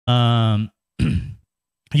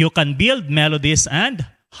you can build melodies and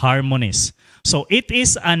harmonies. So it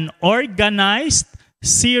is an organized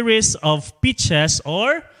series of pitches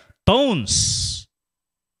or tones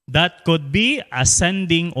that could be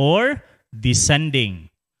ascending or descending.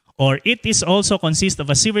 Or it is also consists of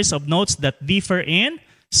a series of notes that differ in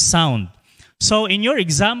sound. So in your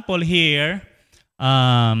example here,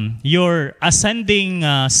 your ascending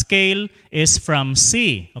scale is from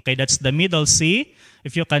C. Okay, that's the middle C.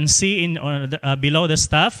 If you can see in below the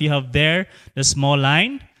staff, you have there the small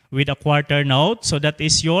line with a quarter note. So that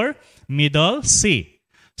is your middle C.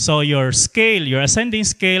 So your scale, your ascending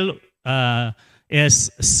scale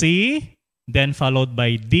is C, then followed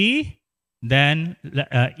by D, then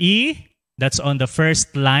E, that's on the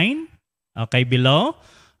first line, okay, below,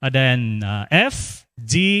 and then F,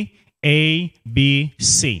 G, A, B,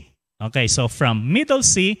 C. Okay, so from middle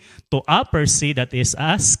C to upper C, that is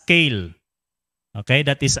a scale. Okay,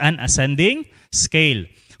 that is an ascending scale.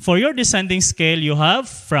 For your descending scale, you have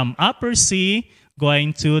from upper C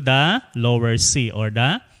going to the lower C or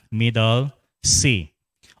the middle C.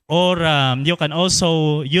 Or you can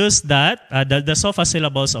also use that, the sofa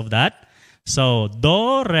syllables of that. So,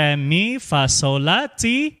 do, re, mi, fa, sol, la,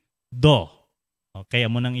 ti, do. Okay,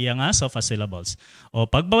 amo nang iya nga sofa syllables. O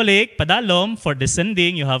pagbalik, padalom, for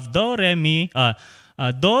descending, you have do, re, mi,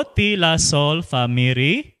 do, ti, la, sol, fa, mi,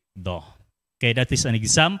 ri, do. Okay, that is an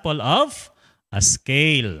example of a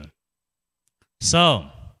scale. So,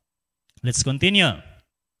 let's continue.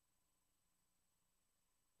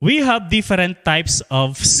 We have different types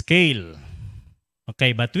of scale.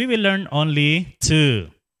 Okay, but we will learn only two.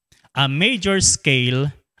 A major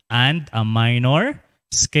scale and a minor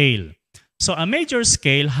scale. So a major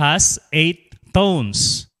scale has 8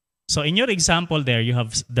 tones. So in your example there, you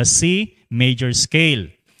have the C major scale.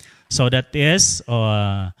 So that is,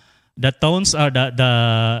 the tones are,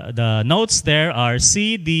 the notes there are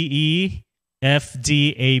C, D, E, F,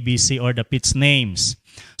 G, A, B, C, or the pitch names.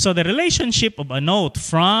 So the relationship of a note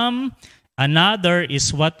from another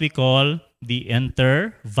is what we call the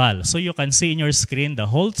interval. So you can see in your screen the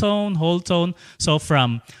whole tone. So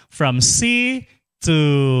from C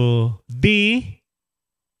to D,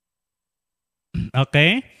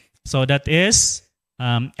 okay? So that is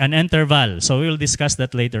an interval. So we will discuss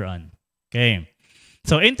that later on. Okay.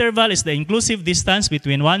 So interval is the inclusive distance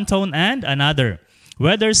between one tone and another,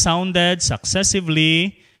 whether sounded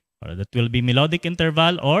successively, or that will be melodic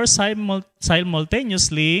interval, or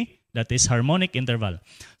simultaneously, that is harmonic interval.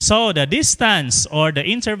 So the distance or the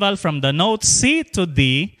interval from the note C to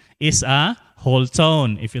D is a whole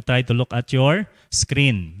tone, if you try to look at your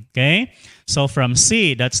screen. Okay? So from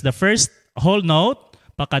C, that's the first whole note,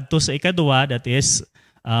 pakadto sa ikadua, that is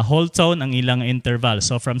whole tone ang ilang interval.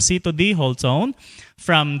 So from C to D, whole tone.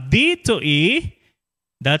 From D to E,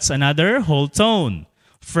 that's another whole tone.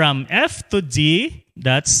 From F to G,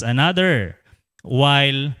 that's another.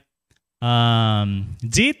 While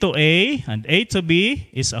G to A and A to B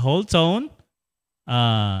is a whole tone.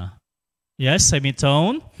 Yes,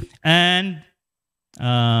 semitone. And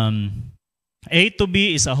A to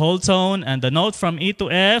B is a whole tone. And the note from E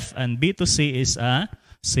to F and B to C is a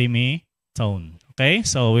semitone. Okay,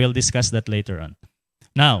 so we'll discuss that later on.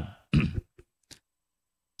 Now,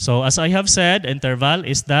 so as I have said, interval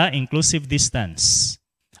is the inclusive distance.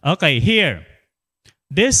 Okay, here.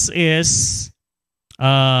 This is,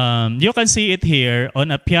 you can see it here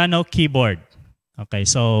on a piano keyboard. Okay,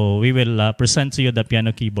 so we will present to you the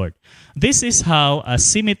piano keyboard. This is how a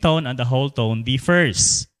semitone and a whole tone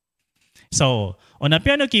differs. So, on a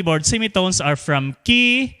piano keyboard, semitones are from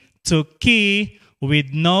key to key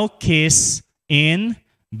with no keys in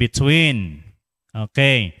between.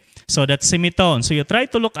 Okay, so that's semitone. So you try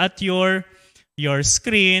to look at your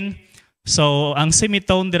screen. So ang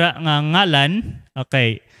semitone dira nga ngalan,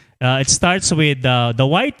 okay, it starts with the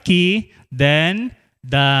white key, then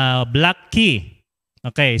the black key.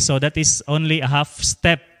 Okay, so that is only a half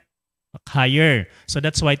step higher. So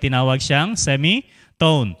that's why tinawag siyang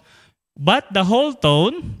semitone. But the whole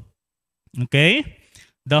tone, okay,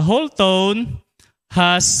 the whole tone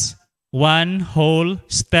has one whole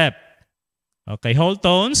step. Okay, whole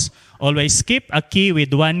tones always skip a key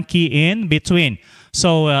with one key in between.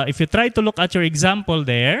 So if you try to look at your example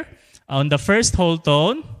there, on the first whole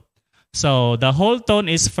tone, so the whole tone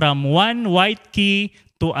is from one white key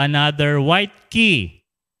to another white key.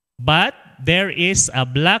 But there is a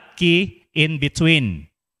black key in between.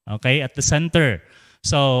 Okay, at the center.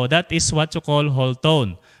 So that is what you call whole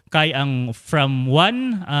tone. Kaya ang from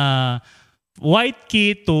one white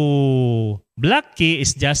key to black key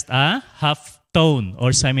is just a half tone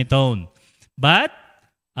or semitone. But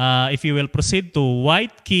if you will proceed to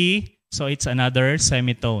white key, so it's another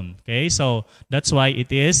semitone. Okay, so that's why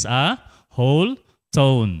it is a whole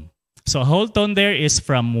tone. So whole tone there is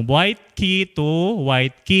from white key to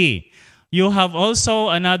white key. You have also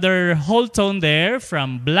another whole tone there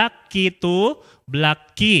from black key to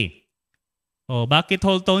black key. Oh, bakit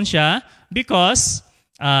whole tone siya? Because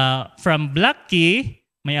from black key,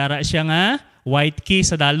 may ara siya nga white key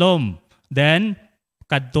sa dalom. Then,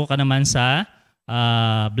 kadto ka naman sa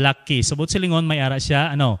black key. So, but silingon, may ara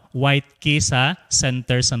siya white key sa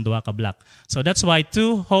center sa duha ka black. So, that's why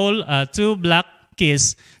two black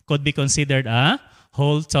keys could be considered a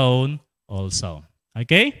whole tone also.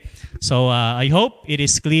 Okay? So, I hope it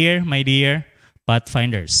is clear, my dear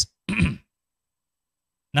Pathfinders.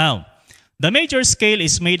 Now, the major scale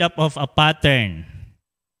is made up of a pattern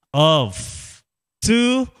of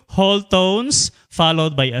 2 whole tones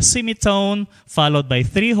followed by a semitone, followed by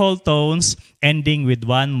 3 whole tones, ending with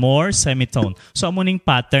 1 more semitone. So, amuning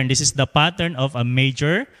pattern. This is the pattern of a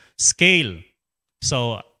major scale.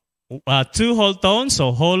 So, 2 whole tones,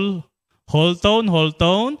 so whole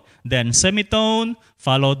tone, then semitone,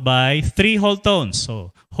 followed by 3 whole tones.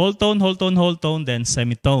 So, whole tone, then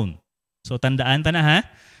semitone. So, tandaan ta na ha.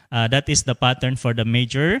 That is the pattern for the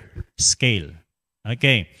major scale.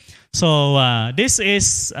 Okay. So, this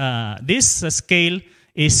scale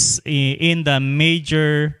is in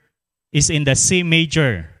the C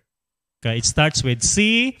major. Okay, it starts with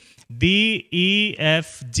C, D, E,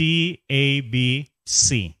 F, G, A, B,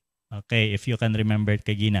 C. Okay, if you can remember it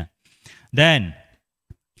kagina. Then,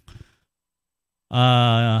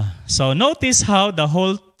 so notice how the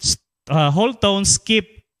whole tones skip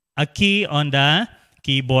a key on the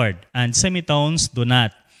keyboard and semitones do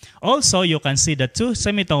not. Also, you can see the 2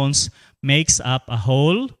 semitones makes up a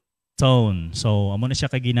whole tone. So, amo na siya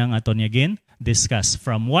kaginang aton again discuss.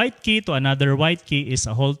 From white key to another white key is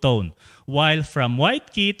a whole tone, while from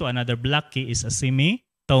white key to another black key is a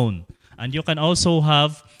semitone. And you can also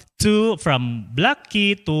have 2 from black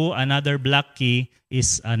key to another black key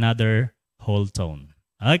is another whole tone.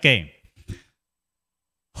 Okay.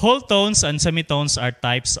 Whole tones and semitones are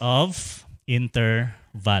types of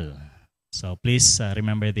interval. So please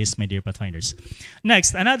remember this, my dear Pathfinders.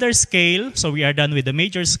 Next, another scale. So we are done with the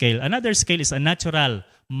major scale. Another scale is a natural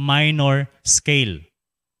minor scale.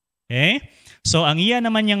 Okay? So ang iya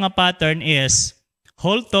naman yung pattern is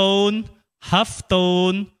whole tone, half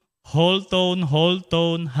tone, whole tone,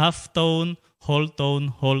 half tone, whole tone,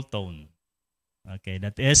 whole tone. Okay,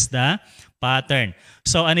 that is the pattern.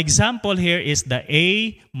 So an example here is the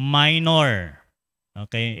A minor.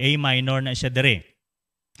 Okay, A minor na siya dire.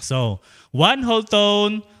 So, 1 whole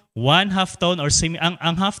tone, 1 half tone, or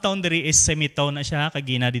ang half tone dire is semitone na siya,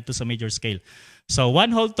 kagina dito sa major scale. So, 1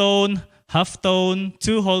 whole tone, half tone,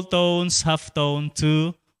 2 whole tones, half tone,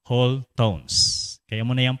 2 whole tones. Kaya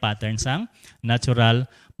muna yung patterns ang natural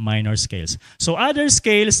minor scales. So, other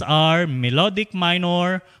scales are melodic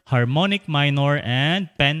minor, harmonic minor, and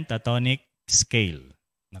pentatonic scale.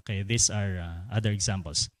 Okay, these are other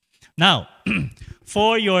examples. Now,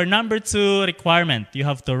 for your number 2 requirement, you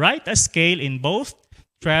have to write a scale in both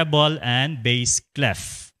treble and bass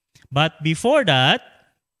clef. But before that,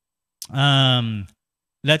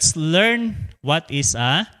 let's learn what is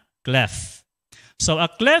a clef. So a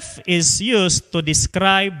clef is used to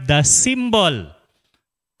describe the symbol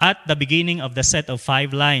at the beginning of the set of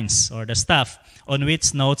 5 lines or the staff on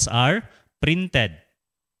which notes are printed.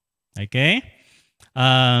 Okay?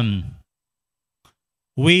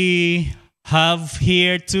 We have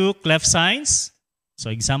here 2 clef signs.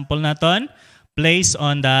 So example naton, place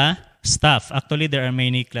on the staff. Actually, there are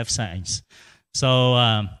many clef signs. So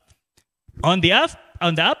on the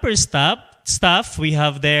upper staff, we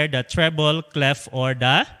have there the treble clef or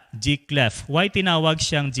the G clef. Why tinawag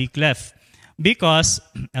siyang G clef? Because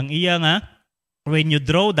ang iya nga, when you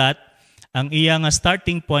draw that, ang iya nga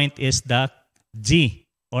starting point is the G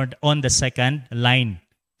or on the second line.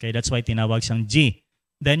 Okay, that's why tinawag siyang G.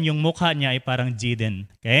 Then yung mukha niya ay parang G din.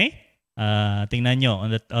 Okay? Tingnan nyo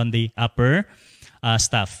on the upper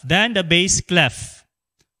staff. Then the bass clef.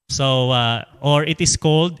 So, or it is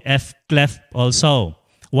called F clef also.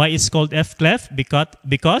 Why it's called F clef?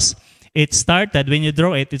 Because it started, when you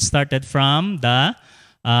draw it, it started from the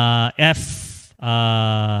F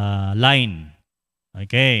line.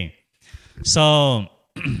 Okay. So,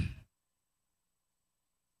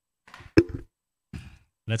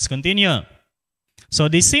 let's continue. So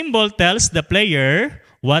the symbol tells the player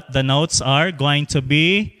what the notes are going to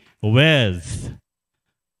be with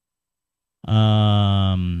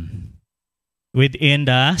within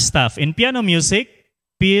the staff. In piano music,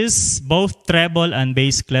 both treble and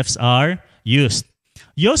bass clefs are used.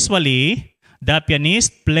 Usually, the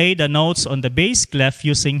pianist play the notes on the bass clef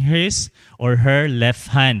using his or her left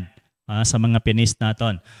hand. Sa mga pianist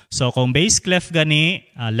naton. So kung bass clef gani,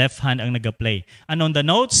 left hand ang nag-play. And on the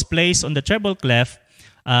notes placed on the treble clef,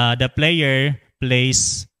 the player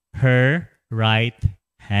plays her right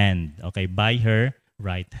hand. Okay, by her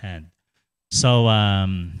right hand. So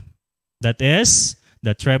that is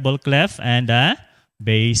the treble clef and the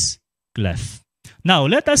bass clef. Now,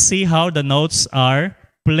 let us see how the notes are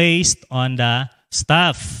placed on the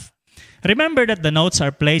staff. Remember that the notes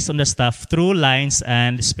are placed on the staff through lines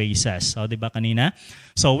and spaces. So, di ba kanina?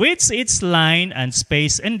 So, which each line and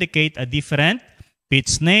space indicate a different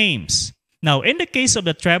pitch names. Now, in the case of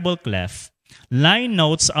the treble clef, line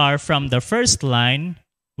notes are from the first line.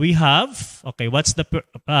 We have, okay, what's the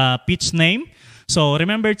pitch name? So,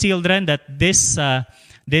 remember, children, that this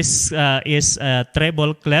is a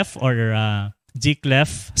treble clef or G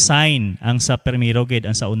clef sign ang sa primero gid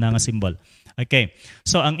ang sa una nga symbol. Okay.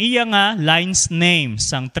 So ang iya nga lines name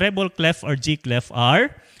sang treble clef or G clef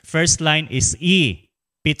are, first line is E.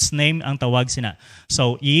 Pitch name ang tawag sina.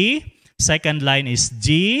 So E, second line is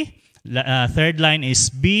G, third line is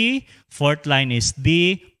B, fourth line is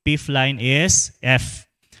D, fifth line is F.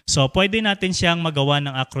 So pwede natin siyang magawa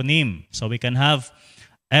ng acronym. So we can have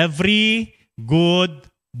every good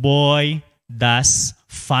boy does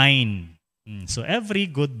fine. So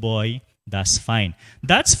every good boy does fine.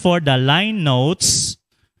 That's for the line notes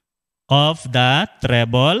of the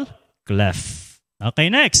treble clef.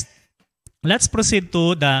 Okay, next. Let's proceed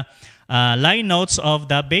to the line notes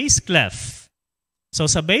of the bass clef. So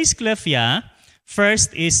sa bass clef,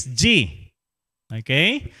 first is G.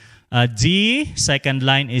 Okay? G, second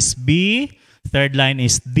line is B, third line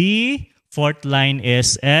is D, fourth line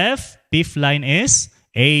is F, fifth line is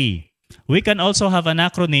A. We can also have an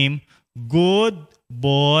acronym, good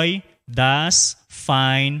boy does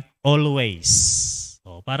fine always.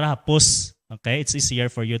 So, para hapos, okay, it's easier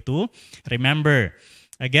for you to remember.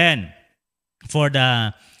 Again, for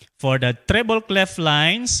the treble clef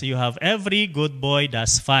lines, you have every good boy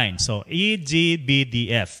does fine. So E, G, B,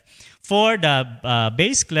 D, F. For the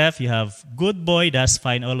bass clef, you have good boy does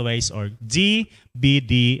fine always, or G, B,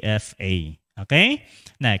 D, F, A. Okay?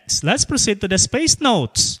 Next, let's proceed to the space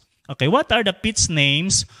notes. Okay, what are the pitch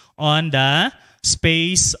names on the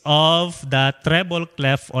space of the treble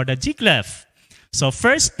clef or the G clef? So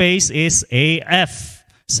first space is A, F.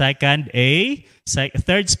 Second, A.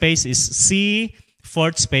 Third space is C.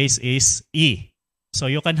 Fourth space is E. So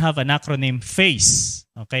you can have an acronym FACE.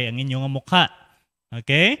 Okay, ang inyong mukha.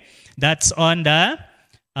 Okay, that's on the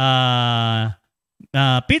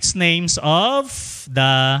pitch names of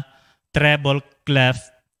the treble clef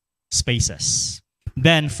spaces.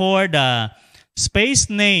 Then for the space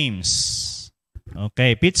names,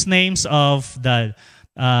 okay, pitch names of the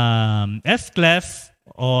F clef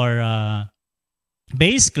or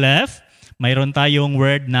bass clef, mayroon tayong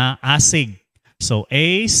word na asig. So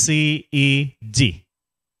A, C, E, G.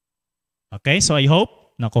 Okay, so I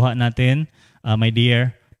hope nakuha natin, my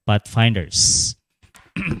dear Pathfinders.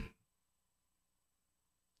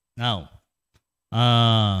 Now,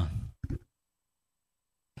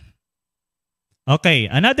 okay,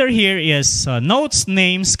 another here is notes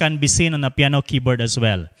names can be seen on a piano keyboard as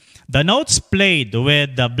well. The notes played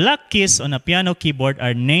with the black keys on a piano keyboard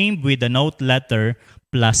are named with the note letter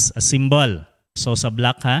plus a symbol. So sa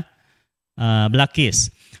black black keys.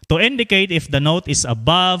 To indicate if the note is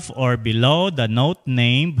above or below the note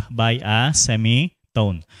named by a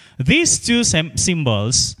semitone. These two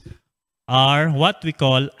symbols are what we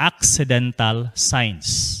call accidental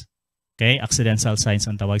signs. Okay, accidental signs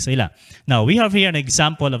ang tawag sa ila. Now, we have here an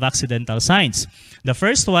example of accidental signs. The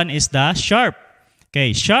first one is the sharp.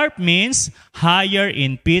 Okay, sharp means higher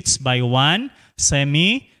in pitch by one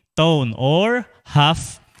semitone or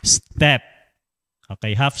half step.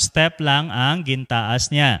 Okay, half step lang ang gintaas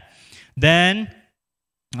niya. Then,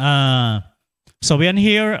 so we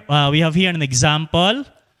have here an example.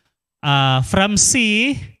 From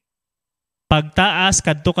C, pagtaas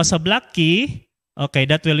kadto ka sa black key, okay,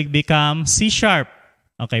 that will become C sharp.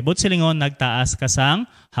 Okay, but silingon nagtaas ka sang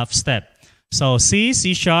half step. So C,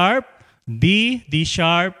 C sharp, D, D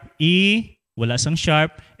sharp, E, wala sang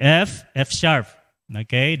sharp, F, F sharp.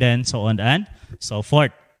 Okay, then so on and so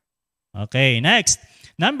forth. Okay, next.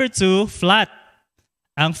 Number 2, flat.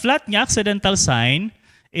 Ang flat nga accidental sign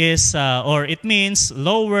is, or it means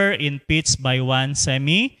lower in pitch by one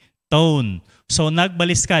semitone. So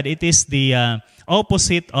nagbaliskad, it is the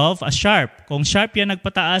opposite of a sharp. Kung sharp yan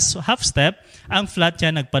nagpataas half step, ang flat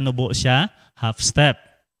yan nagpanubo siya half step.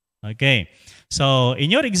 Okay. So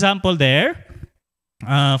in your example there,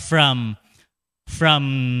 from from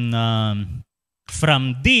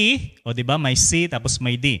from D, o di ba may C tapos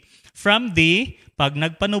may D. From D, pag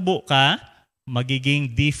nagpanubo ka,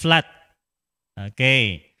 magiging D flat.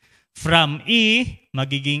 Okay. From E,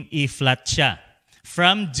 magiging E flat siya.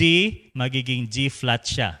 From G, magiging G flat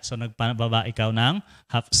siya. So nagpababa ikaw ng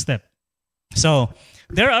half step. So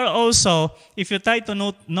there are also, if you try to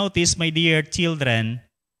notice, my dear children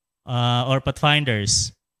or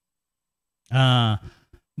Pathfinders,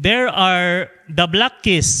 there are the black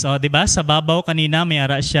keys. So, di ba? Sa babaw kanina may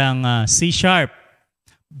ara siyang C sharp.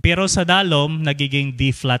 Pero sa dalom, nagiging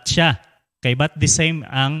D flat siya. Okay, but the same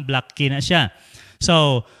ang black key na siya.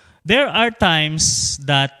 So, there are times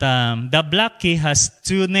that the black key has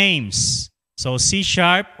two names. So, C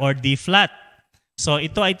sharp or D flat. So,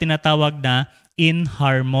 ito ay tinatawag na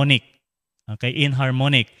inharmonic. Okay,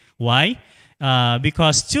 inharmonic. Why?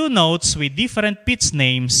 Because two notes with different pitch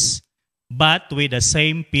names but with the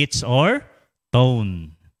same pitch or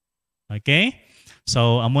tone. Okay?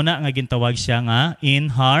 So, amo na nga gintawag siya nga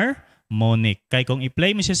inharmonic. Kaya kung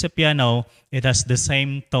i-play mo siya sa piano, it has the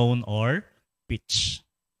same tone or pitch.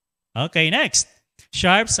 Okay, next.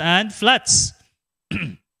 Sharps and flats.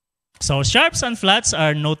 So, sharps and flats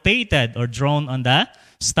are notated or drawn on the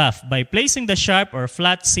staff by placing the sharp or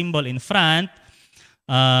flat symbol in front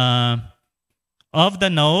of the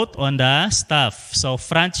note on the staff. So,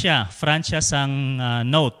 front siya sang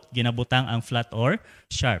note. Ginabutang ang flat or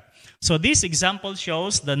sharp. So, this example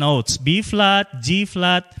shows the notes B flat, G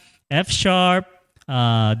flat, F sharp,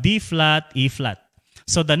 D flat, E flat.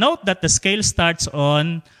 So, the note that the scale starts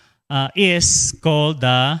on is called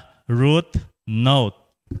the root note.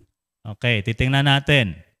 Okay, titingnan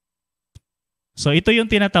natin. So, ito yung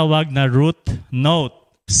tinatawag na root note,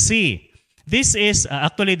 C. This is,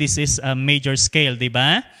 actually, this is a major scale, di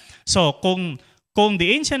ba? So, kung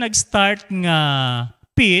diin siya nag-start nga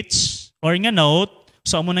pitch or nga note,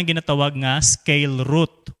 so amo nang ginatawag nga scale root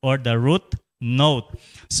or the root note.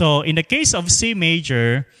 So, in the case of C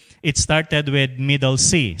major, it started with middle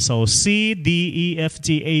C. So, C, D, E, F,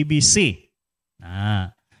 G, A, B, C.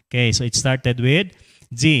 Okay, so it started with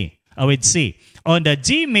with C. On the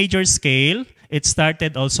G major scale, it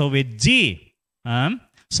started also with G.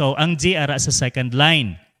 So, ang G ara sa second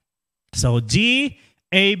line. So, G,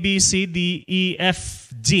 A, B, C, D, E, F,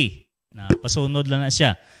 G. Pasunod lang na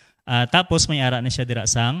siya. Tapos, may ara na siya dira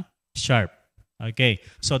sang sharp. Okay.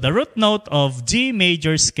 So, the root note of G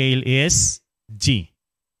major scale is G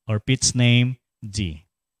or pitch name G.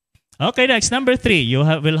 Okay, next. Number 3. You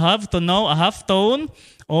will have to know a half tone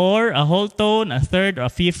or a whole tone, a third, a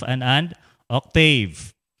fifth, and an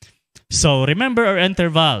octave. So, remember our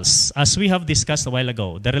intervals. As we have discussed a while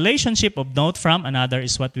ago, the relationship of note from another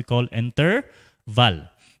is what we call interval.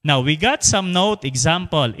 Now, we got some note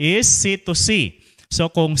example is C to C. So,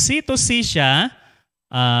 kung C to C siya,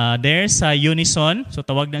 there's a unison. So,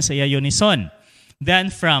 tawag na siya unison. Then,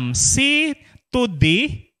 from C to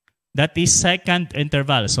D, that is second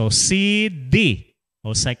interval. So, C, D.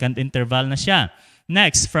 O, second interval na siya.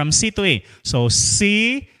 Next, from C to E. So,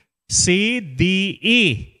 C, D,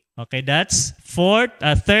 E. Okay, that's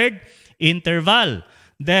third interval.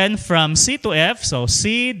 Then from C to F, so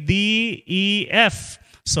C, D, E, F.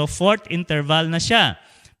 So fourth interval na siya.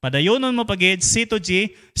 Padayonon mo pagid C to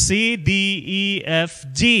G, C, D, E, F,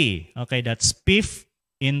 G. Okay, that's fifth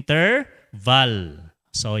interval.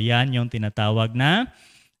 So yan yung tinatawag na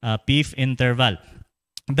fifth interval.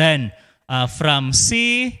 Then from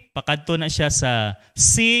C, pakadto na siya sa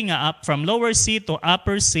C nga up from lower C to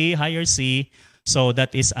upper C, higher C. So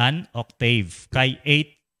that is an octave. Kay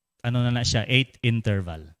 8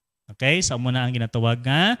 interval. Okay? So muna ang ginatawag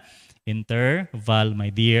nga interval, my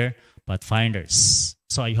dear Pathfinders.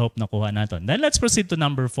 So I hope nakuha natin. Then let's proceed to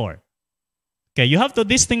number 4. Okay, you have to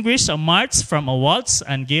distinguish a march from a waltz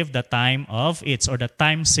and give the time of its or the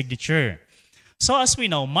time signature. So as we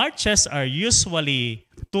know, marches are usually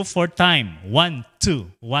 2/4 time. 1-2,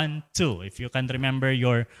 1-2. If you can remember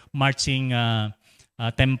your marching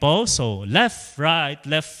tempo, so left, right,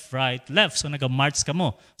 left. So nag-march ka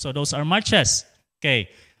mo. So those are marches. Okay.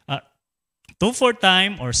 2/4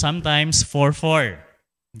 time or sometimes 4/4.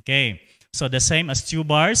 Okay. So the same as 2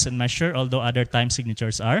 bars and measure, although other time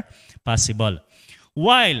signatures are possible.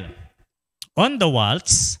 While on the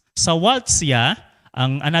waltz, sa waltz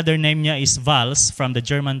ang another name niya is valse from the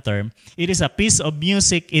German term. It is a piece of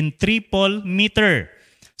music in triple meter.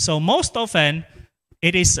 So most often,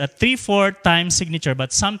 it is a 3/4 time signature,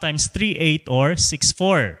 but sometimes 3/8 or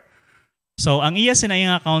 6/4. So, ang iya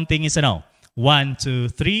sinayang accounting is 1, 2,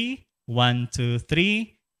 3, 1, 2,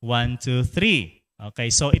 3, 1, 2, 3. Okay,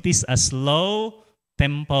 so it is a slow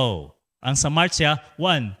tempo. Ang sa march ya,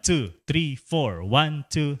 1, 2, 3, 4. 1,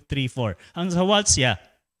 2, 3, 4. Ang sa waltz ya,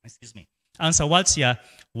 Ang sa waltz ya,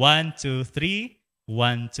 1, 2, 3,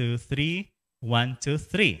 1, 2, 3, 1, 2,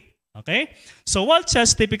 3. Okay? So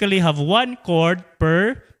waltzes typically have one chord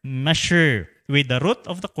per measure with the root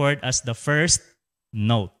of the chord as the first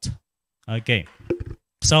note. Okay.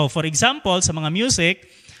 So for example, sa mga music,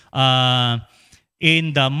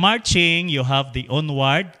 in the marching, you have the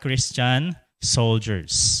onward Christian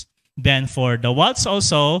soldiers. Then for the waltz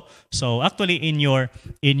also, so actually in your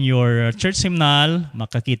church hymnal,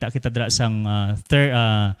 makakita kita dra sang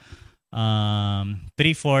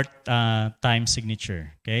 3/4 time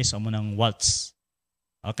signature. Okay, so munang waltz.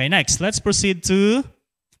 Okay, next, let's proceed to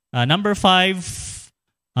number 5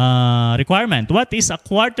 requirement. What is a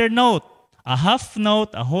quarter note? A half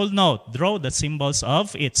note, a whole note. Draw the symbols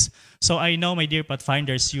of its. So I know, my dear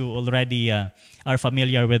Pathfinders, you already are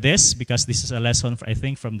familiar with this because this is a lesson, I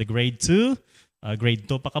think, from the grade 2. Grade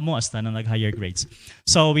 2 pa kamo, hasta na nag-higher grades.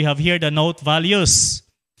 So we have here the note values.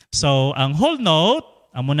 So ang whole note,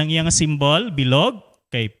 amo nang iyang symbol, bilog.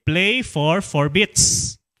 Okay, play for 4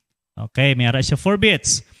 beats. Okay, may ara siya 4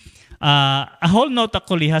 beats. A whole note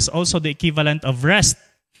actually has also the equivalent of rest.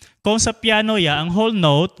 Kung sa piano ang whole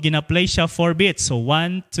note, gina-play siya 4 beats. So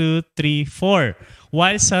 1, 2, 3, 4.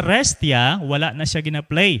 While sa rest wala na siya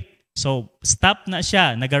gina-play. So stop na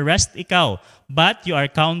siya, nag-rest ikaw. But you are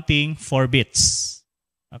counting 4 beats.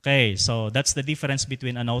 Okay, so that's the difference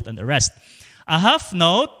between a note and a rest. A half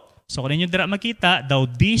note, so kung ninyo dira makita, daw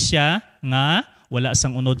di siya nga wala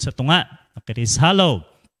sang unod sa tunga. Okay, it is hollow.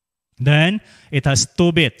 Then, it has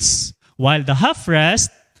 2 beats. While the half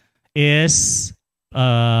rest is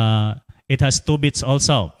it has 2 beats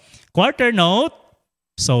also. Quarter note,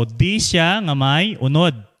 so di siya nga may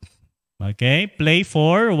unod. Okay, play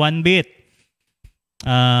for 1 beat.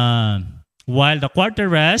 While the quarter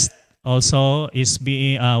rest also is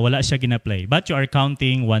wala siya gina-play, but you are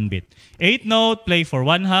counting 1 beat. 8th note, play for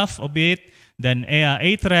 1/2 a beat. Then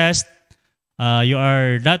 8th rest, you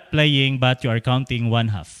are not playing, but you are counting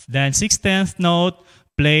 1/2. Then 16th note,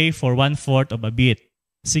 play for 1/4 of a beat.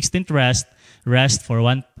 16th rest for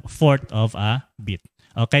 1/4 of a beat.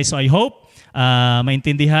 Okay, so I hope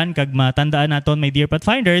maintindihan kag matandaan naton, my dear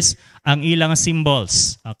Pathfinders, ang ilang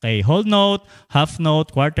symbols. Okay, whole note, half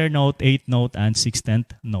note, quarter note, 8th note, and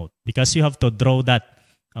 16th note. Because you have to draw that,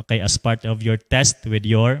 okay, as part of your test with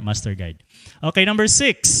your master guide. Okay, number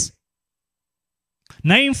 6.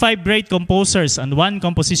 Name 5 great composers and 1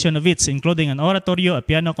 composition of its, including an oratorio, a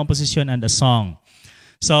piano composition, and a song.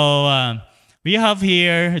 So, we have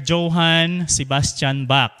here Johann Sebastian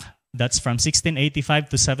Bach. That's from 1685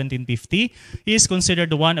 to 1750. He is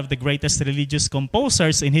considered one of the greatest religious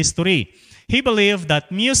composers in history. He believed that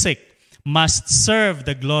music must serve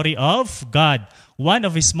the glory of God. One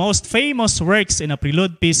of his most famous works in a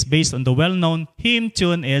prelude piece based on the well-known hymn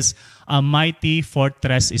tune is "A Mighty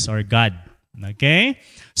Fortress is Our God." Okay?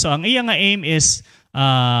 So ang iyang aim is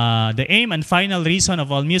the aim and final reason of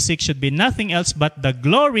all music should be nothing else but the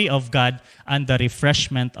glory of God and the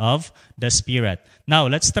refreshment of the Spirit. Now,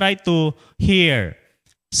 let's try to hear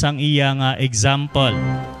sang iyang example.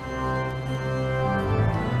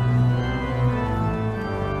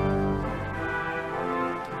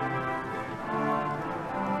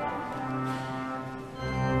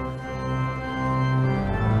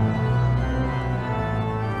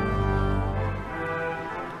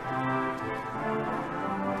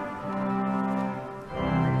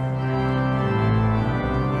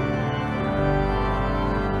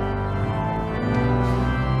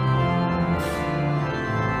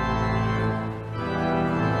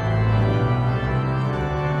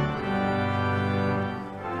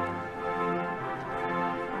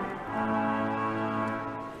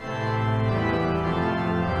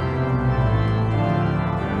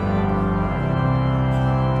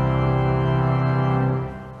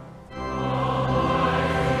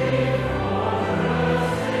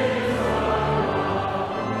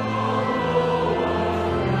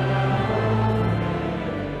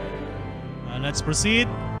 Let's proceed.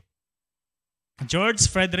 George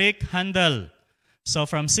Frederick Handel. So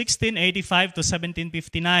from 1685 to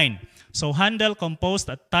 1759. So Handel composed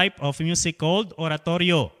a type of music called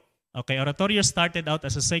oratorio. Okay, oratorio started out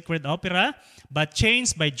as a sacred opera, but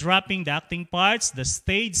changed by dropping the acting parts, the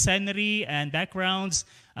stage scenery and backgrounds,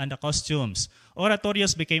 and the costumes.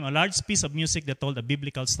 Oratorios became a large piece of music that told a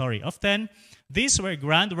biblical story. Often, these were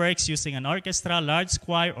grand works using an orchestra, large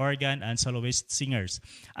choir, organ, and soloist singers.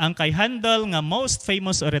 Ang kay Handel nga most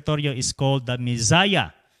famous oratorio is called the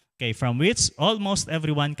Messiah, okay, from which almost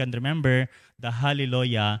everyone can remember the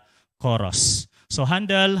Hallelujah chorus. So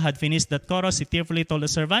Handel had finished that chorus. He tearfully told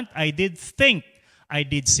the servant, I did think I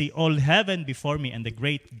did see all heaven before me and the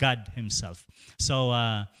great God himself. So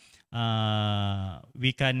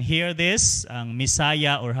we can hear this, ang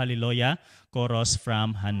Messiah or Hallelujah chorus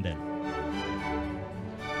from Handel.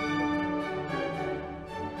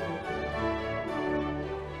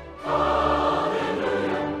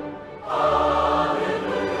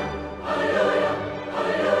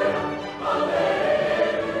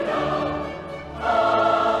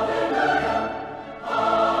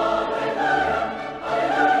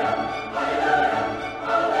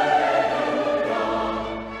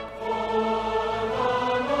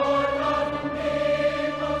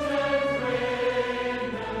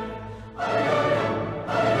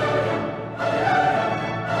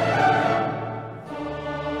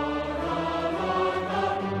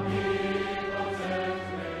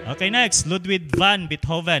 Okay, next, Ludwig van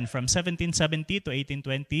Beethoven from 1770 to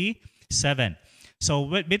 1827. So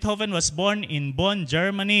Beethoven was born in Bonn,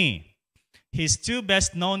 Germany. His two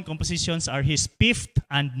best-known compositions are his 5th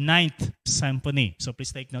and 9th Symphony. So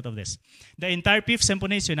please take note of this. The entire 5th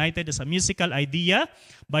Symphony is united as a musical idea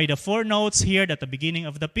by the 4 notes heard at the beginning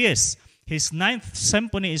of the piece. His 9th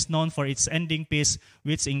Symphony is known for its ending piece,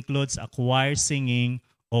 which includes a choir singing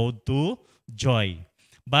Ode to Joy.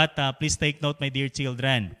 But please take note, my dear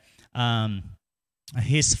children,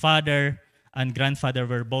 his father and grandfather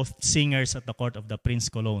were both singers at the court of the Prince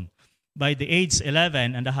Cologne. By the age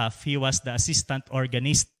 11 and a half, he was the assistant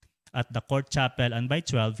organist at the court chapel, and by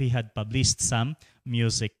 12, he had published some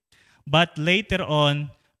music. But later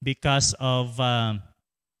on, because of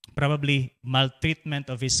probably maltreatment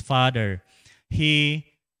of his father, he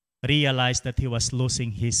realized that he was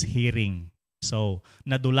losing his hearing. So,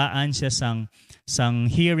 nadulaan siya sang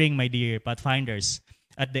hearing, my dear Pathfinders.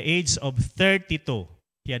 At the age of 32,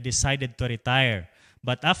 he had decided to retire.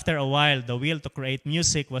 But after a while, the will to create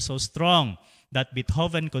music was so strong that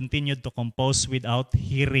Beethoven continued to compose without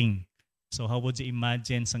hearing. So how would you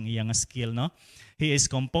imagine sang iyang skill, no? He is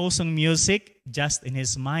composing music just in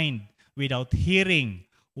his mind without hearing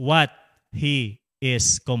what he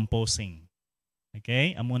is composing.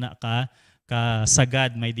 Okay? Amuna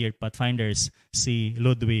kasagad, my dear Pathfinders, si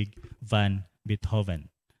Ludwig van Beethoven.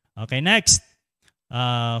 Okay, next.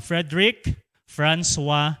 Frederick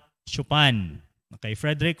Francois Chopin. Okay,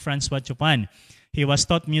 Frederick Francois Chopin. He was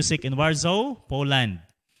taught music in Warsaw, Poland.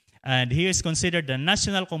 And he is considered the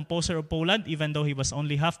national composer of Poland, even though he was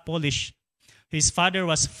only half Polish. His father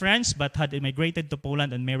was French but had immigrated to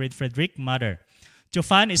Poland and married Frederick's mother.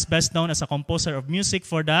 Chopin is best known as a composer of music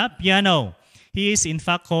for the piano. He is in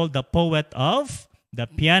fact called the poet of the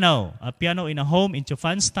piano. A piano in a home in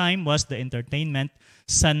Chopin's time was the entertainment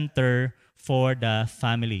center for the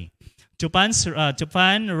family.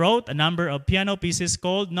 Chopin wrote a number of piano pieces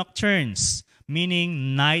called nocturnes,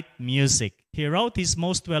 meaning night music. He wrote his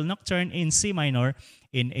most well nocturne in C minor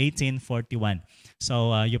in 1841.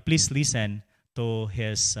 So you please listen to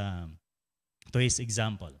his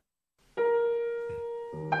example.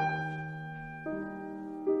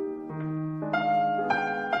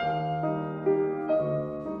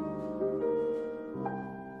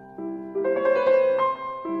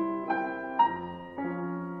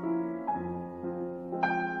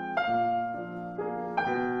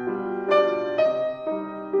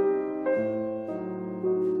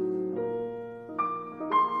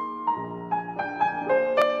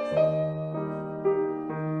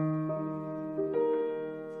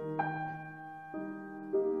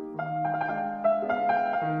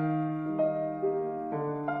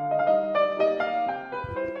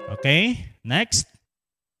 Okay, next.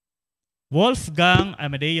 Wolfgang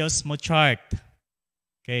Amadeus Mozart.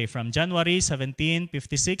 Okay, from January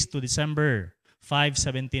 1756 to December 5,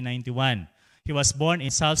 1791. He was born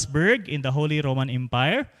in Salzburg in the Holy Roman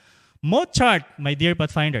Empire. Mozart, my dear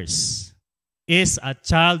Pathfinders, is a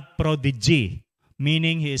child prodigy,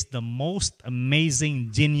 meaning he is the most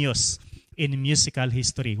amazing genius in musical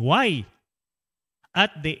history. Why?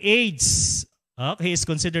 At the age, he is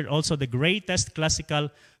considered also the greatest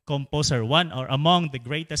classical composer, one or among the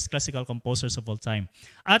greatest classical composers of all time.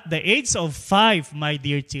 At the age of 5, my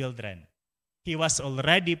dear children, he was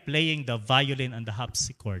already playing the violin and the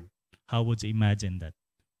harpsichord. How would you imagine that?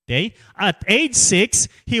 Okay? At age 6,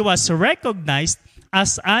 he was recognized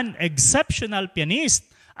as an exceptional pianist.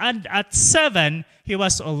 And at 7, he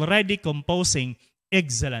was already composing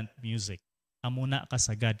excellent music. Amuna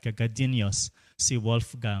kasagad, kagadinyos, si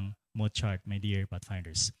Wolfgang Mozart, my dear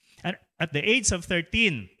Pathfinders. And at the age of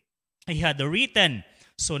 13, he had written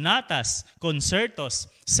sonatas, concertos,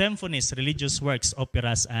 symphonies, religious works,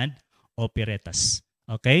 operas, and operettas.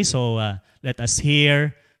 Okay, so let us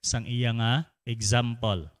hear sang iyang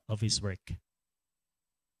example of his work.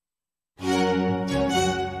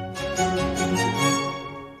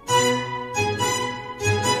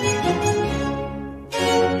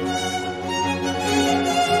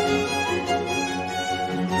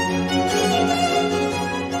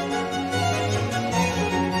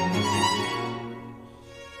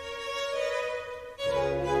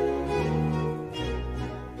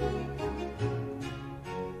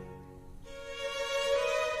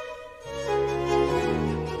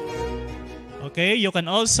 Okay, you can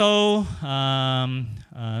also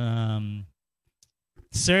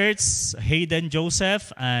search Haydn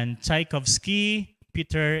Joseph and Tchaikovsky,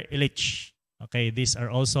 Peter Ilyich. Okay, these are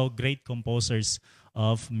also great composers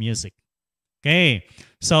of music. Okay,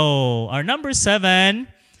 so our number 7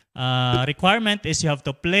 requirement is you have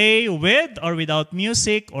to play with or without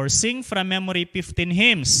music or sing from memory 15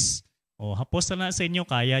 hymns. O, hapos na sa inyo,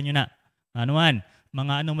 kaya nyo na. Ano man,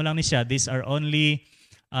 mga ano mo lang ni siya, these are only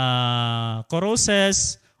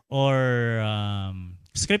choruses or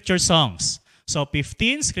scripture songs. So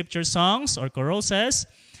 15 scripture songs or choruses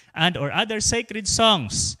and or other sacred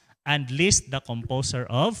songs, and list the composer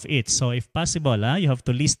of it. So if possible, you have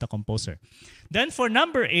to list the composer. Then for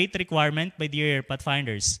number 8 requirement, my dear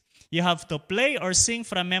Pathfinders, you have to play or sing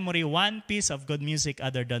from memory one piece of good music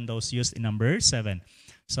other than those used in number 7.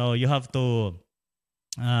 So you have to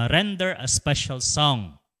render a special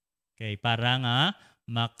song. Okay, para nga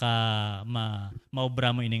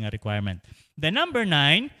maobra mo ini nga requirement. Then number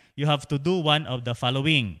 9, you have to do one of the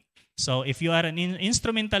following. So if you are an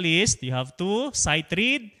instrumentalist, you have to sight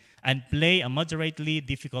read and play a moderately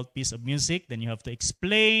difficult piece of music. Then you have to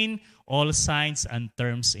explain all signs and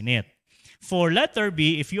terms in it. For letter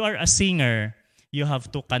B, if you are a singer, you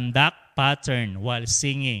have to conduct pattern while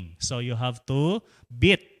singing. So you have to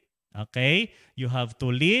beat. Okay? You have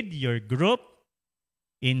to lead your group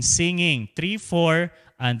in singing 3/4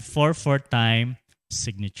 and 4/4 time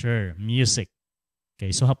signature music.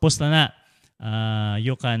 Okay, so hapos na.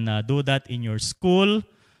 You can do that in your school,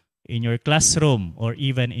 in your classroom, or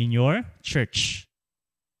even in your church.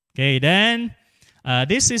 Okay, then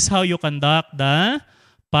this is how you conduct the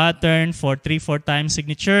pattern for 3/4 time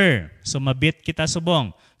signature. So mabit kita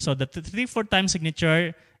subong. So the 3/4 time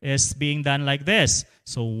signature is being done like this.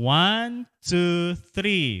 So 1, 2,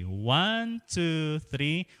 3, 1, 2,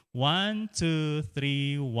 3, 1, 2,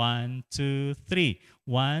 3, 1, 2, 3,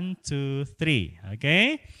 1, 2, 3.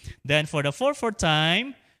 Okay? Then for the 4/4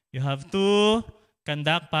 time, you have to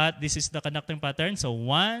conduct this is the conducting pattern. So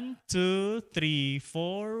 1, 2, 3,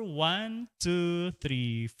 4, 1, 2,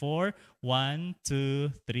 3, 4, 1, 2,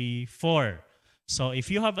 3, 4. So if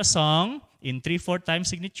you have a song in 3/4 time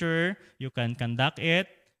signature, you can conduct it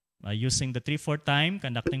using the 3/4 time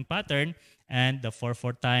conducting pattern and the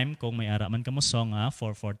 4/4 time kung may araman ka mo song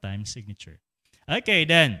 4/4 time signature. Okay,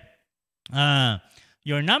 then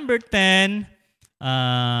your number 10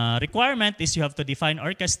 requirement is you have to define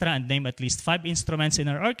orchestra and name at least 5 instruments in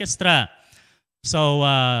our orchestra. So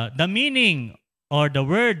the meaning or the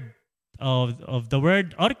word of the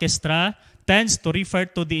word orchestra tends to refer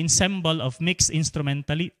to the ensemble of mixed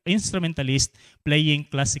instrumentalists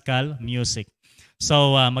playing classical music.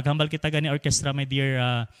 So maghambal kita gani orchestra, my dear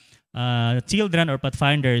children or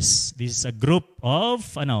Pathfinders. This is a group of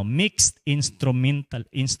mixed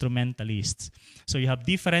instrumentalists. So you have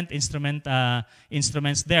different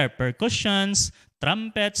instruments there: percussions,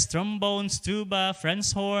 trumpets, trombones, tuba,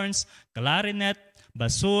 French horns, clarinet,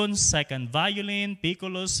 bassoons, second violin,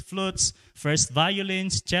 piccolos, flutes, first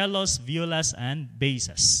violins, cellos, violas, and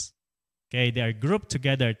basses. Okay, they are grouped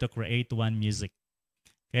together to create one music.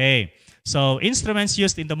 Okay, so instruments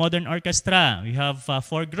used in the modern orchestra. We have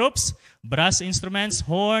 4 groups: brass instruments,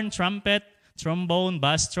 horn, trumpet, trombone,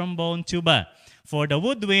 bass trombone, tuba. For the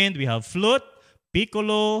woodwind, we have flute,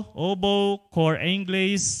 piccolo, oboe, cor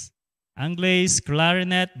anglais,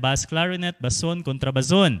 clarinet, bass clarinet, bassoon,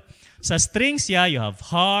 contrabassoon. Sa strings, you have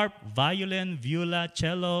harp, violin, viola,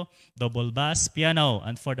 cello, double bass, piano.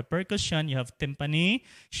 And for the percussion, you have timpani,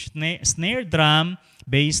 snare drum,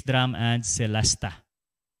 bass drum, and celesta.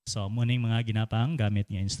 So, muna yung mga ginapang gamit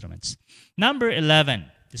niya instruments. Number 11,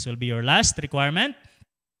 this will be your last requirement.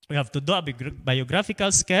 We have to do a biographical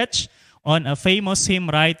sketch on a famous hymn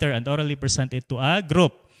writer and orally present it to a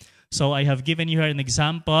group. So, I have given you here an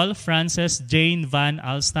example: Frances Jane Van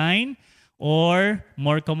Alstyne, or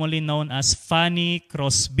more commonly known as Fanny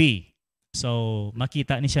Crosby. So,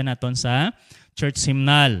 makita ni siya naton sa church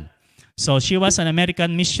hymnal. So, she was an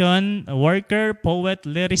American mission worker, poet,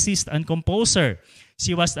 lyricist, and composer.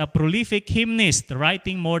 She was a prolific hymnist,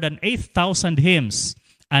 writing more than 8,000 hymns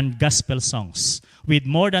and gospel songs. with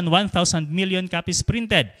more than 1,000 million copies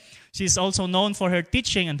printed. She is also known for her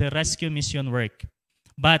teaching and her rescue mission work.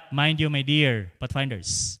 But mind you, my dear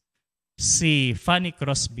Pathfinders, si Fanny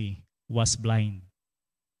Crosby was blind.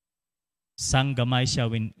 Sanggamay siya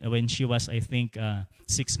when she was, I think,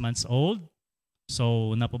 6 months old.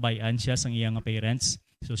 So, napabayaan siya sa iyang parents.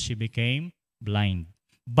 So, she became blind.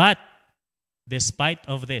 But, despite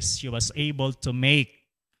of this, she was able to make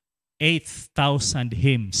 8,000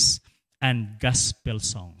 hymns and gospel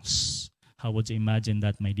songs. How would you imagine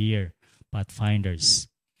that, my dear Pathfinders?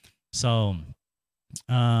 So,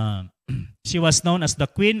 she was known as the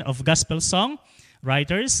Queen of Gospel Song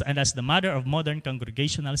Writers and as the mother of modern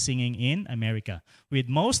congregational singing in America, with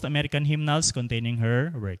most American hymnals containing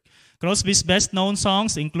her work. Crosby's best-known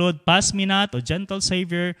songs include Pass Me Not, O Gentle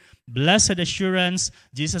Savior, Blessed Assurance,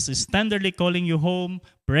 Jesus is Tenderly Calling You Home,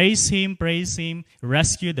 Praise Him,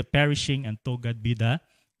 Rescue the Perishing, and To God Be the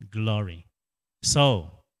Glory.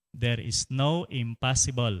 So, there is no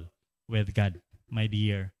impossible with God, my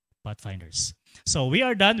dear Pathfinders. So, we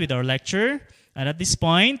are done with our lecture, and at this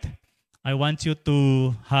point, I want you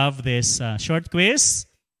to have this short quiz.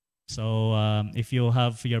 So if you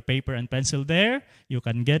have your paper and pencil there, you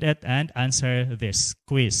can get it and answer this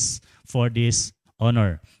quiz for this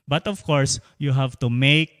honor. But of course, you have to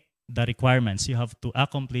make the requirements. You have to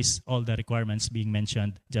accomplish all the requirements being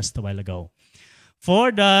mentioned just a while ago.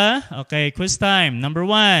 For the, quiz time. Number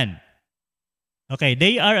 1.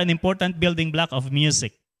 They are an important building block of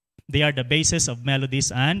music. They are the basis of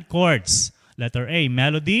melodies and chords. Letter A,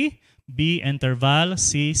 melody. B, interval.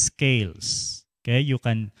 C, scales. You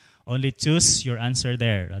can only choose your answer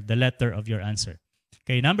there, the letter of your answer.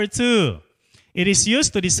 Number 2. It is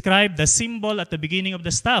used to describe the symbol at the beginning of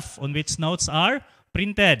the staff on which notes are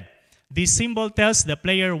printed. This symbol tells the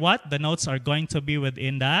player what the notes are going to be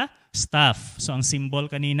within the staff. So, ang symbol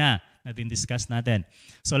kanina, natin discuss natin.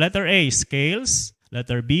 So, letter A, scales.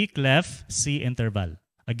 Letter B, clef. C, interval.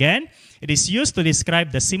 Again, it is used to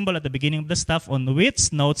describe the symbol at the beginning of the staff on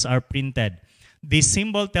which notes are printed. This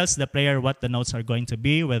symbol tells the player what the notes are going to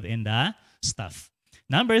be within the staff.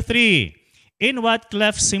 Number 3, in what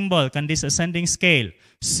clef symbol can this ascending scale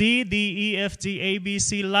C, D, E, F, G, A, B,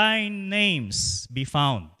 C line names be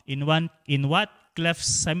found? In what clef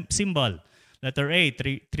symbol? Letter A,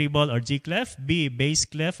 treble or G clef. B, bass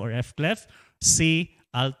clef or F clef. C,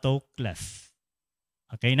 alto clef.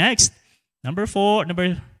 Next. Number 4.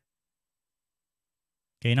 Number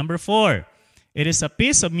 4. It is a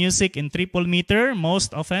piece of music in triple meter,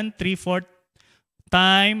 most often 3/4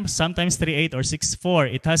 time, sometimes 3/8 or 6/4.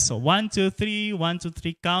 It has a 1-2-3,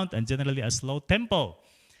 1-2-3 count, and generally a slow tempo.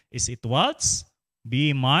 Is it waltz,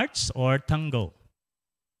 B, march, or tango?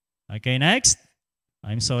 Next.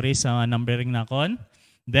 I'm sorry sa numbering na kon.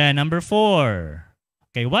 Then number 4.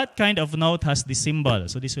 What kind of note has this symbol?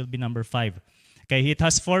 So this will be number 5. It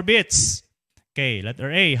has 4 beats.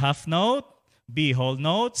 Letter A, half note. B, whole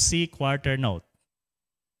note. C, quarter note.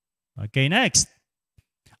 Next.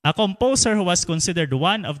 A composer who was considered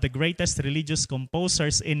one of the greatest religious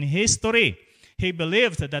composers in history. He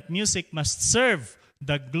believed that music must serve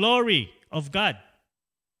the glory of God.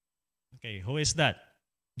 Who is that?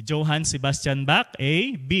 Johann Sebastian Bach.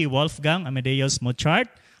 A. B, Wolfgang Amadeus Mozart.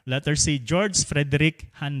 Letter C, George Frederick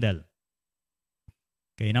Handel.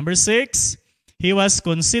 Number 6. He was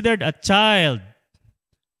considered a child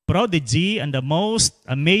prodigy and the most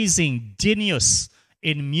amazing genius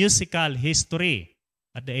in musical history.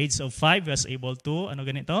 At the age of 5, he was able to,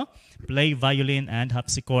 play violin and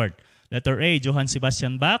harpsichord. Letter A, Johann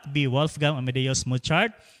Sebastian Bach. B, Wolfgang Amadeus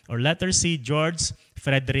Mozart. Or letter C, George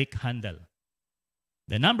Frederick Handel.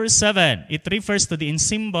 The number 7, it refers to the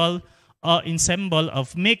ensemble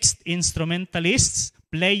of mixed instrumentalists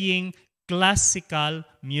playing classical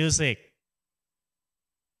music.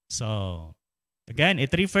 So, again,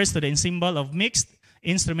 it refers to the ensemble of mixed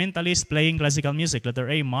instrumentalists playing classical music. Letter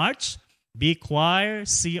A, march. B, choir.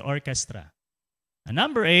 C, orchestra. And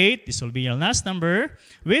number 8, this will be your last number.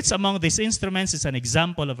 Which among these instruments is an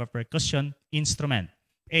example of a percussion instrument?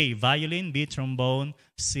 A, violin. B, trombone.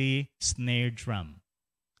 C, snare drum.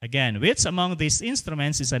 Again, which among these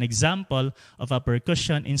instruments is an example of a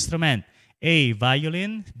percussion instrument? A,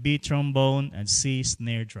 violin. B, trombone. And C,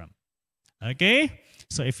 snare drum.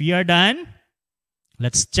 So if you are done,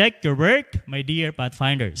 let's check your work, my dear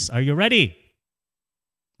Pathfinders. Are you ready?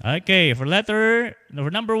 For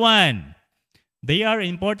number 1, they are an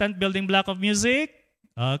important building block of music.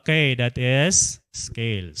 That is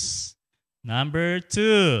scales. Number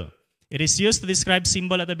 2, it is used to describe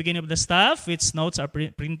symbol at the beginning of the staff, which notes are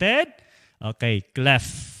printed.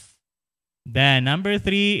 Clef. Then number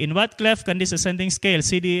 3, in what clef can this ascending scale,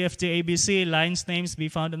 C, D, F, G, A, B, C, lines, names be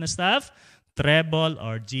found on the staff? Treble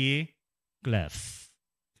or G clef.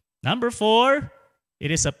 Number 4,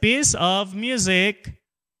 it is a piece of music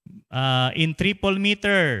in triple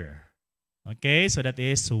meter. Okay, so that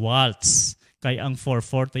is waltz. Kaya ang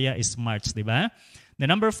 4/4 is march, di ba? The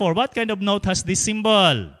number 4, what kind of note has this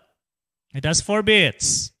symbol? It has 4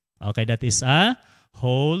 beats. Okay, that is a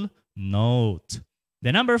whole note.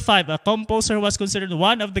 The number 5, a composer was considered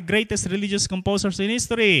one of the greatest religious composers in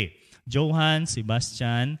history. Johann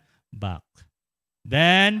Sebastian Bach.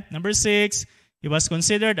 Then, number 6, he was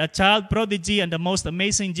considered a child prodigy and the most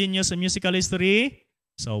amazing genius in musical history.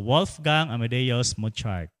 So, Wolfgang Amadeus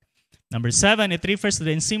Mozart. Number 7, it refers to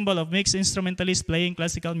the symbol of mixed instrumentalists playing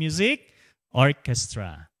classical music,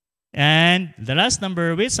 orchestra. And the last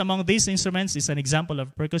number, which among these instruments is an example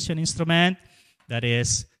of percussion instrument? That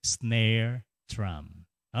is snare drum.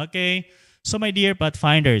 Okay, so my dear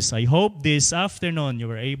Pathfinders, I hope this afternoon you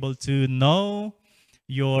were able to know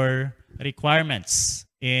your requirements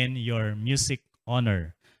in your music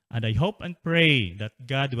honor. And I hope and pray that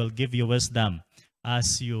God will give you wisdom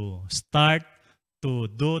as you start to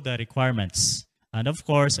do the requirements. And of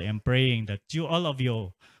course, I am praying that all of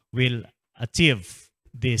you will achieve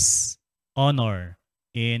this honor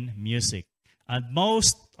in music. And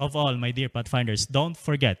most of all, my dear Pathfinders, don't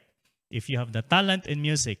forget, if you have the talent in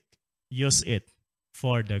music, use it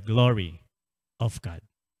for the glory of God.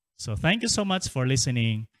 So thank you so much for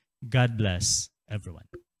listening. God bless everyone.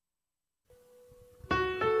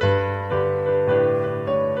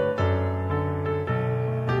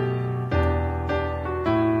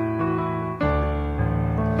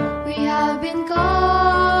 We have been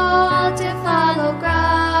called to follow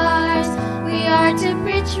Christ. We are to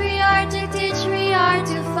preach, we are to teach, we are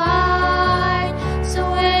to